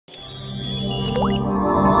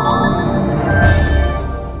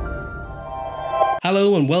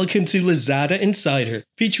Hello and welcome to Lazada Insider,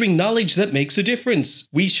 featuring knowledge that makes a difference.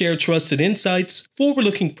 We share trusted insights,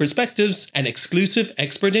 forward-looking perspectives, and exclusive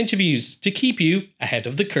expert interviews to keep you ahead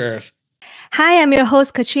of the curve. Hi, I'm your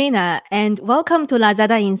host Katrina, and welcome to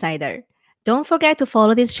Lazada Insider. Don't forget to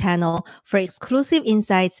follow this channel for exclusive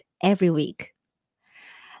insights every week.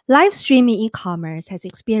 Live streaming e-commerce has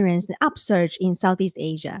experienced an upsurge in Southeast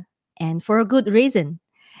Asia, and for a good reason.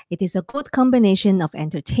 It is a good combination of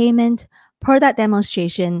entertainment, product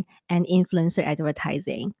demonstration, and influencer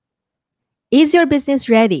advertising. Is your business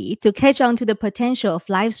ready to catch on to the potential of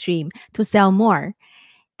live stream to sell more?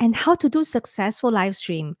 And how to do successful live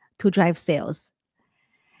stream to drive sales?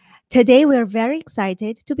 Today, we're very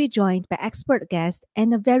excited to be joined by expert guest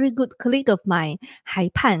and a very good colleague of mine,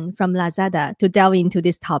 Haipan from Lazada, to delve into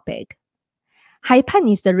this topic.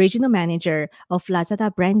 Haipan is the regional manager of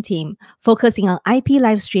Lazada brand team, focusing on IP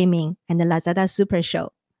live streaming and the Lazada Super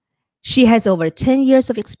Show. She has over 10 years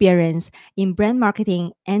of experience in brand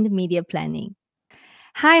marketing and media planning.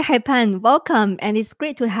 Hi, Haipan, welcome, and it's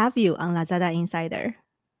great to have you on Lazada Insider.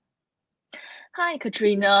 Hi,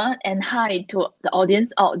 Katrina, and hi to the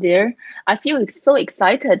audience out there. I feel so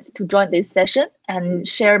excited to join this session and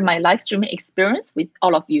share my live streaming experience with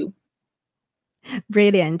all of you.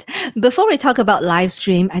 Brilliant. Before we talk about live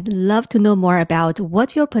stream, I'd love to know more about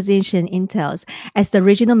what your position entails as the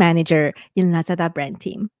regional manager in Lazada brand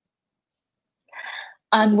team.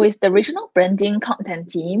 I'm with the regional branding content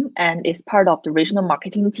team and is part of the regional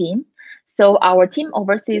marketing team. So our team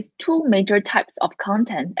oversees two major types of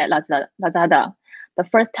content at Lazada. The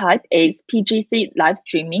first type is PGC live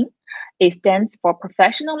streaming. It stands for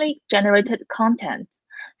professionally generated content.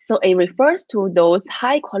 So it refers to those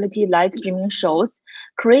high-quality live streaming shows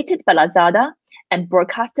created by Lazada and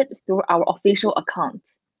broadcasted through our official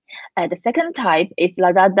accounts. And the second type is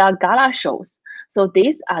Lazada Gala shows. So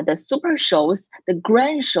these are the super shows, the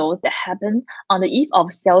grand shows that happen on the eve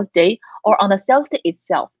of sales day or on the sales day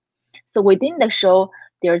itself. So within the show,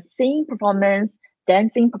 there's singing performance,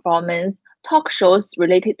 dancing performance, talk shows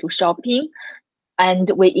related to shopping,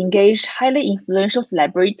 and we engage highly influential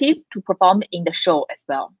celebrities to perform in the show as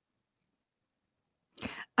well.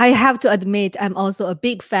 I have to admit, I'm also a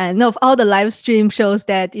big fan of all the live stream shows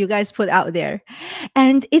that you guys put out there.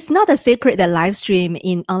 And it's not a secret that live stream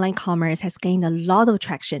in online commerce has gained a lot of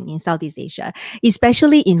traction in Southeast Asia,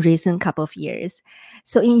 especially in recent couple of years.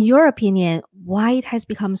 So in your opinion, why it has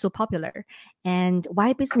become so popular and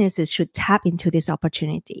why businesses should tap into this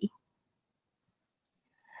opportunity?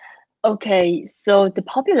 Okay, so the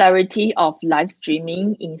popularity of live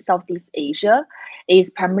streaming in Southeast Asia is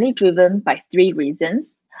primarily driven by three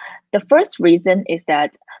reasons. The first reason is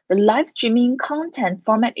that the live streaming content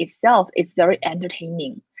format itself is very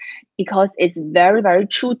entertaining because it's very, very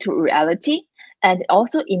true to reality and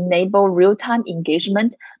also enable real-time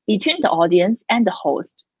engagement between the audience and the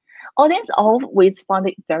host. Audience always found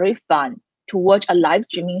it very fun to watch a live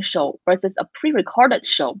streaming show versus a pre-recorded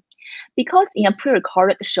show. Because in a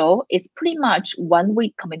pre-recorded show, it's pretty much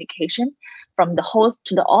one-way communication from the host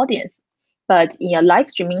to the audience. But in a live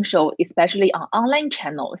streaming show, especially on online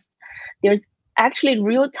channels, there's actually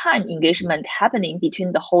real-time engagement happening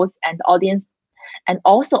between the host and the audience, and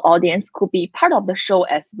also audience could be part of the show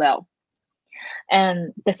as well.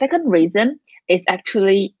 And the second reason is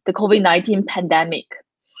actually the COVID-19 pandemic.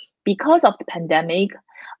 Because of the pandemic,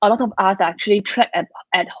 a lot of us are actually trapped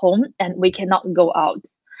at home and we cannot go out.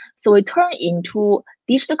 So we turn into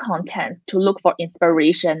digital content to look for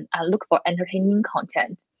inspiration and look for entertaining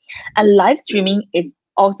content. And live streaming is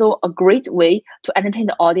also a great way to entertain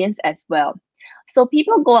the audience as well. So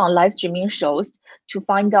people go on live streaming shows to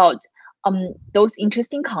find out those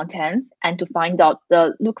interesting contents and to find out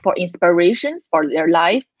look for inspirations for their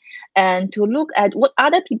life and to look at what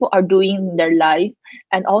other people are doing in their life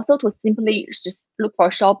and also to simply just look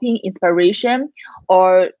for shopping inspiration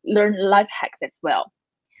or learn life hacks as well.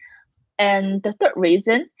 And the third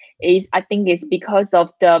reason is, I think, is because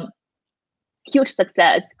of the huge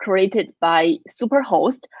success created by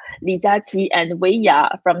superhost Li Jiaqi and Wei Ya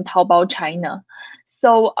from Taobao, China.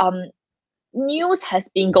 So news has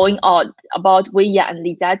been going on about Wei Ya and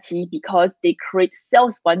Li Jiaqi because they create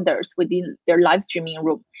sales wonders within their live streaming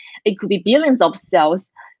room. It could be billions of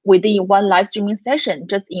sales within one live streaming session,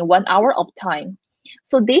 just in 1 hour of time.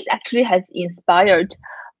 So this actually has inspired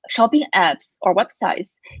shopping apps or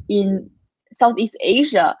websites in Southeast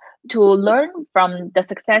Asia to learn from the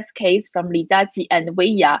success case from Li Jiaqi and Wei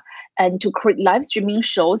Ya and to create live streaming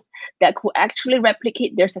shows that could actually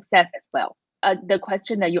replicate their success as well. The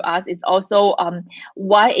question that you asked is also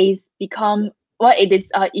why it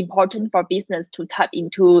is important for business to tap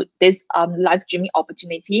into this live streaming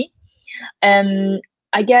opportunity. And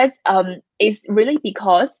I guess it's really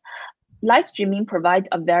because live streaming provides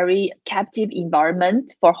a very captive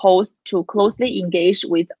environment for hosts to closely engage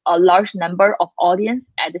with a large number of audience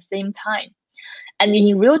at the same time and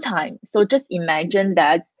in real time. So just imagine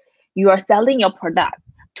that you are selling your product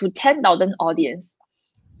to 10,000 audience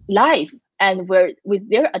live, and where with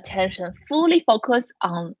their attention fully focused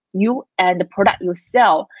on you and the product you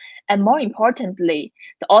sell. And more importantly,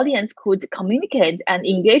 the audience could communicate and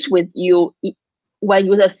engage with you when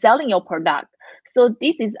you are selling your product. So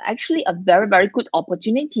this is actually a very, very good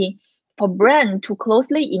opportunity for brand to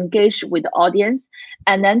closely engage with the audience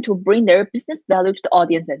and then to bring their business value to the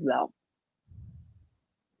audience as well.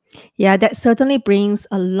 Yeah, that certainly brings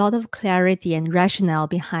a lot of clarity and rationale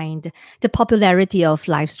behind the popularity of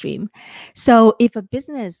live stream. So, if a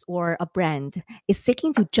business or a brand is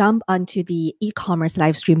seeking to jump onto the e-commerce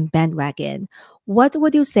live stream bandwagon, what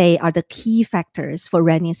would you say are the key factors for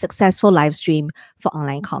running a successful live stream for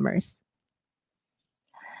online commerce?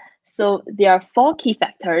 So there are 4 key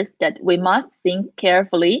factors that we must think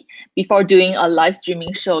carefully before doing a live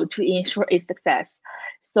streaming show to ensure its success.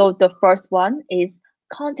 So the first one is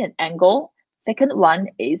content angle. Second one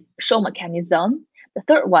is show mechanism. The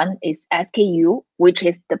third one is SKU, which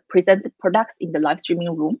is the presented products in the live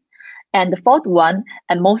streaming room. And the fourth one,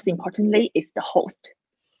 and most importantly, is the host.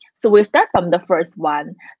 So we'll start from the first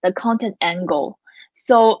one, the content angle.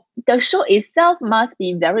 So the show itself must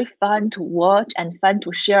be very fun to watch and fun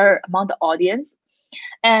to share among the audience.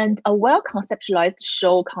 And a well-conceptualized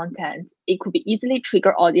show content, it could be easily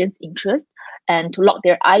trigger audience interest and to lock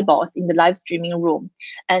their eyeballs in the live streaming room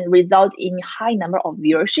and result in high number of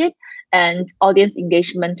viewership and audience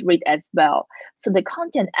engagement rate as well. So the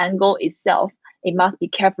content angle itself, it must be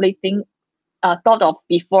carefully thought of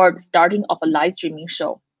before the starting of a live streaming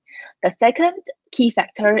show. The second key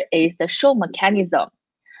factor is the show mechanism.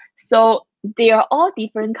 So there are all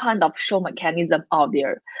different kind of show mechanism out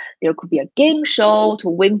there. There could be a game show to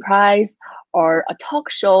win prize, or a talk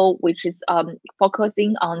show which is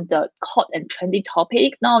focusing on the hot and trendy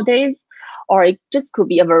topic nowadays, or it just could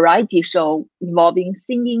be a variety show involving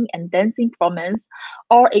singing and dancing performance,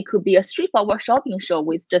 or it could be a straightforward shopping show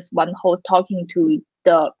with just one host talking to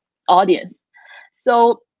the audience.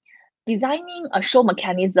 So designing a show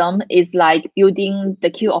mechanism is like building the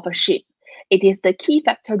keel of a ship. It is the key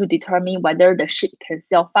factor to determine whether the ship can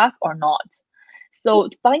sail fast or not. So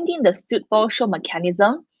finding the suitable show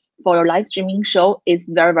mechanism for your live streaming show is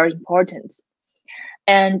very, very important.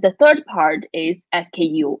 And the third part is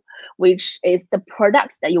SKU, which is the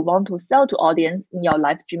products that you want to sell to audience in your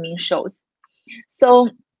live streaming shows. So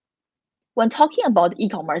when talking about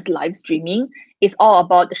e-commerce live streaming, it's all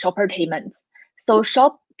about the shoppertainment. So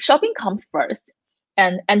shopping comes first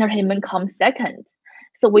and entertainment comes second.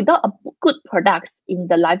 So without a good products in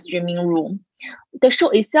the live streaming room, the show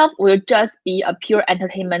itself will just be a pure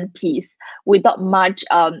entertainment piece without much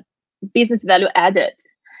business value added.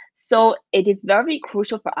 So it is very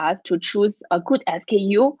crucial for us to choose a good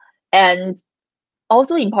SKU and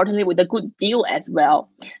also importantly with a good deal as well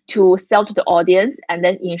to sell to the audience and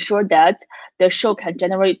then ensure that the show can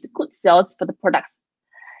generate good sales for the products.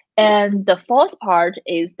 And the fourth part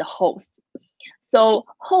is the host. So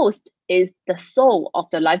host is the soul of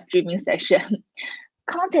the live streaming session.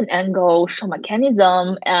 Content angle, show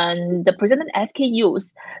mechanism, and the presented SKUs,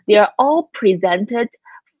 they are all presented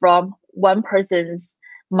from one person's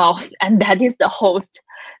mouth, and that is the host.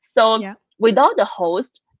 So without the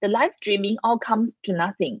host, the live streaming all comes to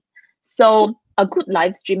nothing. So a good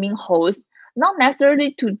live streaming host, not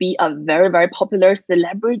necessarily to be a very, very popular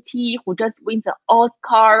celebrity who just wins an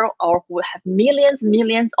Oscar or who have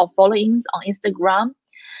millions of followings on Instagram.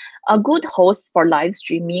 A good host for live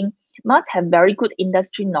streaming must have very good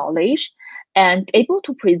industry knowledge and able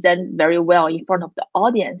to present very well in front of the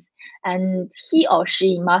audience. And he or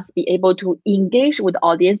she must be able to engage with the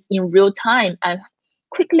audience in real time and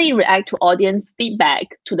quickly react to audience feedback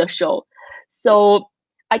to the show. So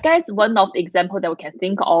I guess one of the examples that we can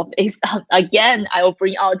think of is, again, I will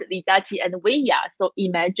bring out Li Jiaqi and Wei Ya. So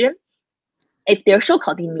imagine if their show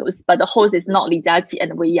continues, but the host is not Li Jiaqi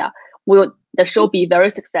and Wei Ya, will the show be very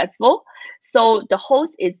successful? So the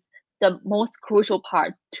host is the most crucial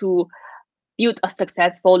part to build a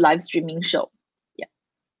successful live streaming show.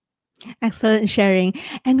 Excellent sharing.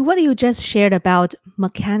 And what you just shared about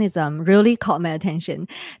mechanism really caught my attention.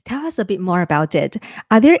 Tell us a bit more about it.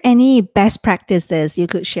 Are there any best practices you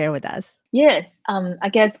could share with us? Yes, I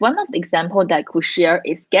guess one of the examples that I could share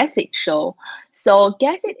is Guess It Show. So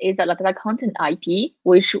Guess It is a Lazada content IP,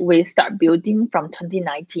 which we start building from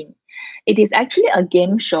 2019. It is actually a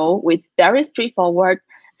game show with very straightforward,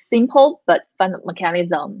 simple, but fun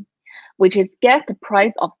mechanism. which is guess the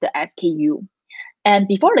price of the SKU. And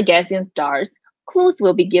before the guessing starts, clues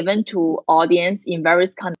will be given to audience in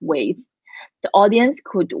various kind of ways. The audience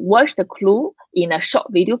could watch the clue in a short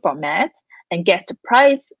video format and guess the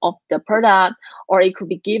price of the product, or it could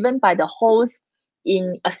be given by the host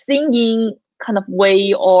in a singing kind of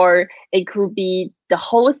way, or it could be the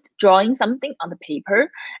host drawing something on the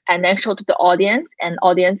paper and then show to the audience, and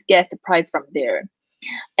audience guess the price from there.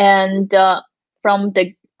 And from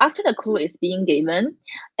the after the clue is being given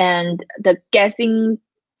and the guessing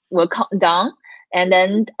will count down, and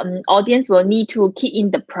then audience will need to key in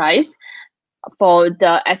the price for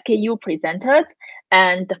the SKU presented,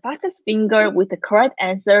 and the fastest finger with the correct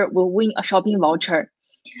answer will win a shopping voucher.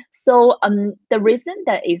 So the reason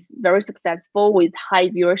that is very successful with high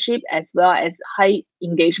viewership as well as high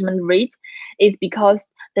engagement rate is because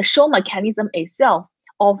the show mechanism itself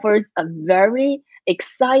offers a very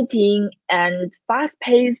exciting and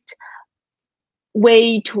fast-paced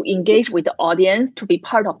way to engage with the audience, to be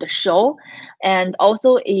part of the show. And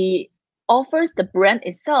also it offers the brand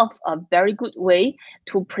itself a very good way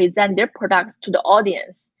to present their products to the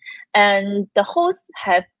audience. And the hosts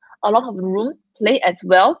have a lot of room play as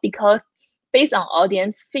well, because based on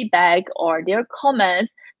audience feedback or their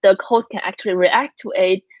comments, the host can actually react to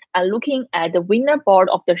it and looking at the winner board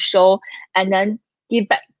of the show, and then give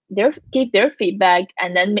their feedback,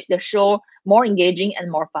 and then make the show more engaging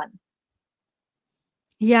and more fun.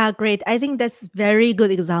 Yeah, great. I think that's very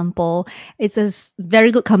good example. It's a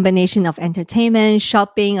very good combination of entertainment,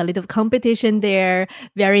 shopping, a little competition there,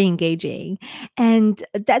 very engaging. And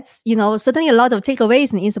that's, certainly a lot of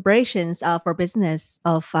takeaways and inspirations for business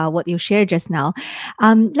of what you shared just now.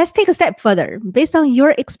 Let's take a step further. Based on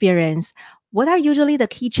your experience, what are usually the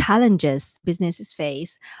key challenges businesses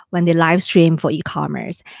face when they live stream for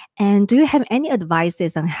e-commerce? And do you have any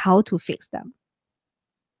advices on how to fix them?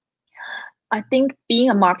 I think being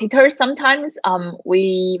a marketer, sometimes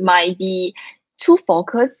we might be too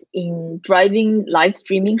focused in driving live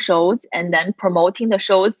streaming shows and then promoting the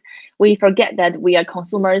shows. We forget that we are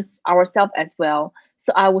consumers ourselves as well.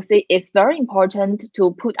 So I would say it's very important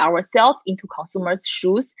to put ourselves into consumers'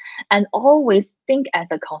 shoes and always think as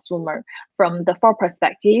a consumer from the four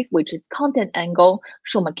perspective, which is content angle,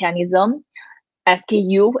 show mechanism,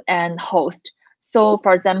 SKU, and host. So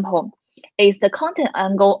for example, is the content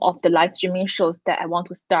angle of the live streaming shows that I want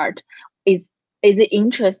to start, is it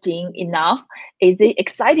interesting enough? Is it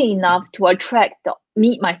exciting enough to attract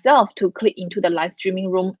me myself to click into the live streaming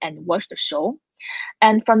room and watch the show?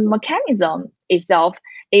 And from the mechanism itself,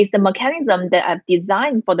 is the mechanism that I've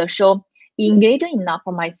designed for the show engaging enough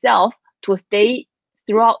for myself to stay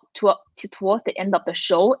throughout towards the end of the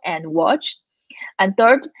show and watch? And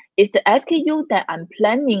third, is the SKU that I'm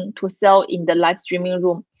planning to sell in the live streaming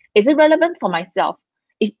room, is it relevant for myself?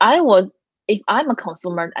 If I'm a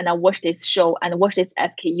consumer and I watch this show and watch this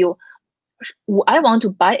SKU, I want to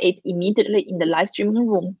buy it immediately in the live streaming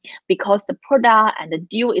room because the product and the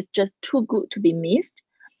deal is just too good to be missed.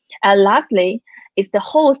 And lastly, is the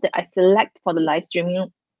host that I select for the live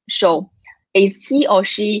streaming show, is he or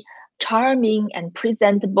she charming and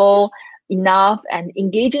presentable enough and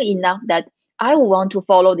engaging enough that I will want to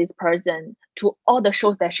follow this person to all the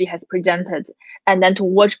shows that she has presented, and then to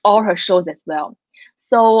watch all her shows as well.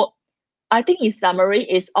 So I think in summary,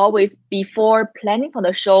 is always before planning for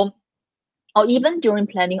the show, or even during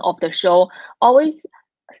planning of the show, always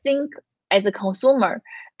think as a consumer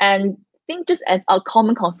and think just as a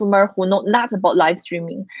common consumer who know nothing about live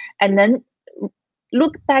streaming, and then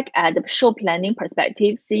look back at the show planning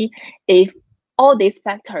perspective, see if all these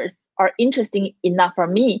factors are interesting enough for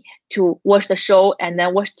me to watch the show and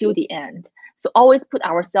then watch till the end. So always put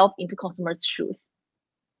ourselves into consumers' shoes.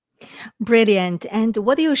 Brilliant. And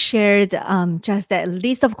what you shared, just that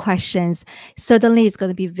list of questions, certainly is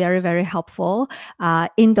going to be very, very helpful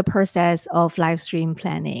in the process of live stream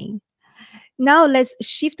planning. Now let's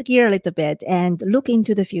shift gear a little bit and look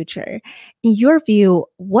into the future. In your view,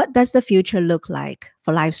 what does the future look like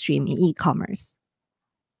for live stream in e-commerce?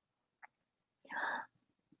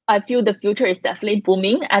 I feel the future is definitely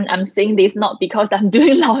booming, and I'm saying this not because I'm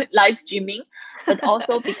doing live streaming, but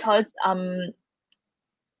also because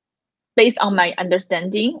based on my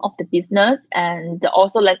understanding of the business and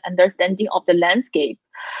also like understanding of the landscape,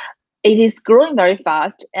 it is growing very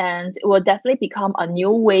fast, and it will definitely become a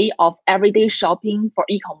new way of everyday shopping for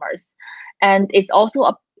e-commerce. And it's also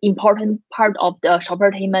an important part of the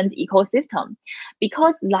shoppertainment ecosystem,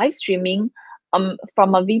 because live streaming,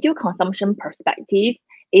 from a video consumption perspective,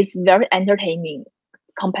 is very entertaining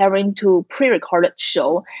comparing to pre-recorded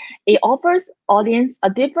show. It offers audience a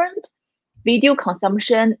different video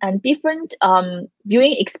consumption and different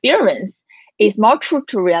viewing experience is more true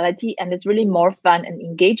to reality and it's really more fun and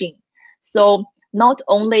engaging. So not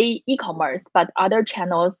only e-commerce, but other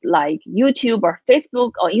channels like YouTube or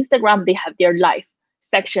Facebook or Instagram, they have their live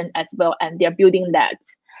section as well, and they're building that.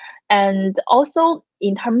 And also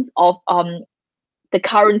in terms of the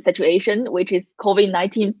current situation, which is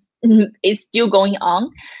COVID-19 is still going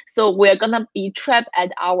on. So we're gonna be trapped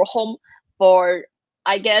at our home for,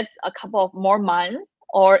 I guess, a couple of more months,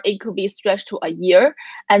 or it could be stretched to a year.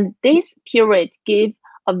 And this period gives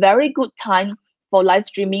a very good time for live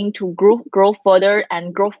streaming to grow further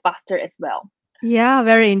and grow faster as well. Yeah,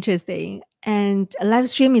 very interesting. And live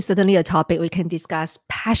stream is certainly a topic we can discuss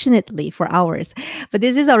passionately for hours. But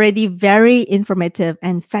this is already very informative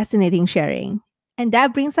and fascinating sharing. And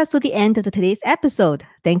that brings us to the end of today's episode.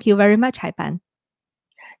 Thank you very much, Haipan.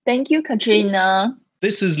 Thank you, Katrina.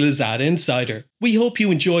 This is Lazada Insider. We hope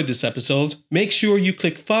you enjoyed this episode. Make sure you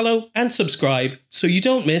click follow and subscribe so you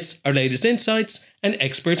don't miss our latest insights and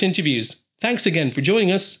expert interviews. Thanks again for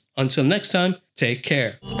joining us. Until next time, take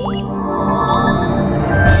care.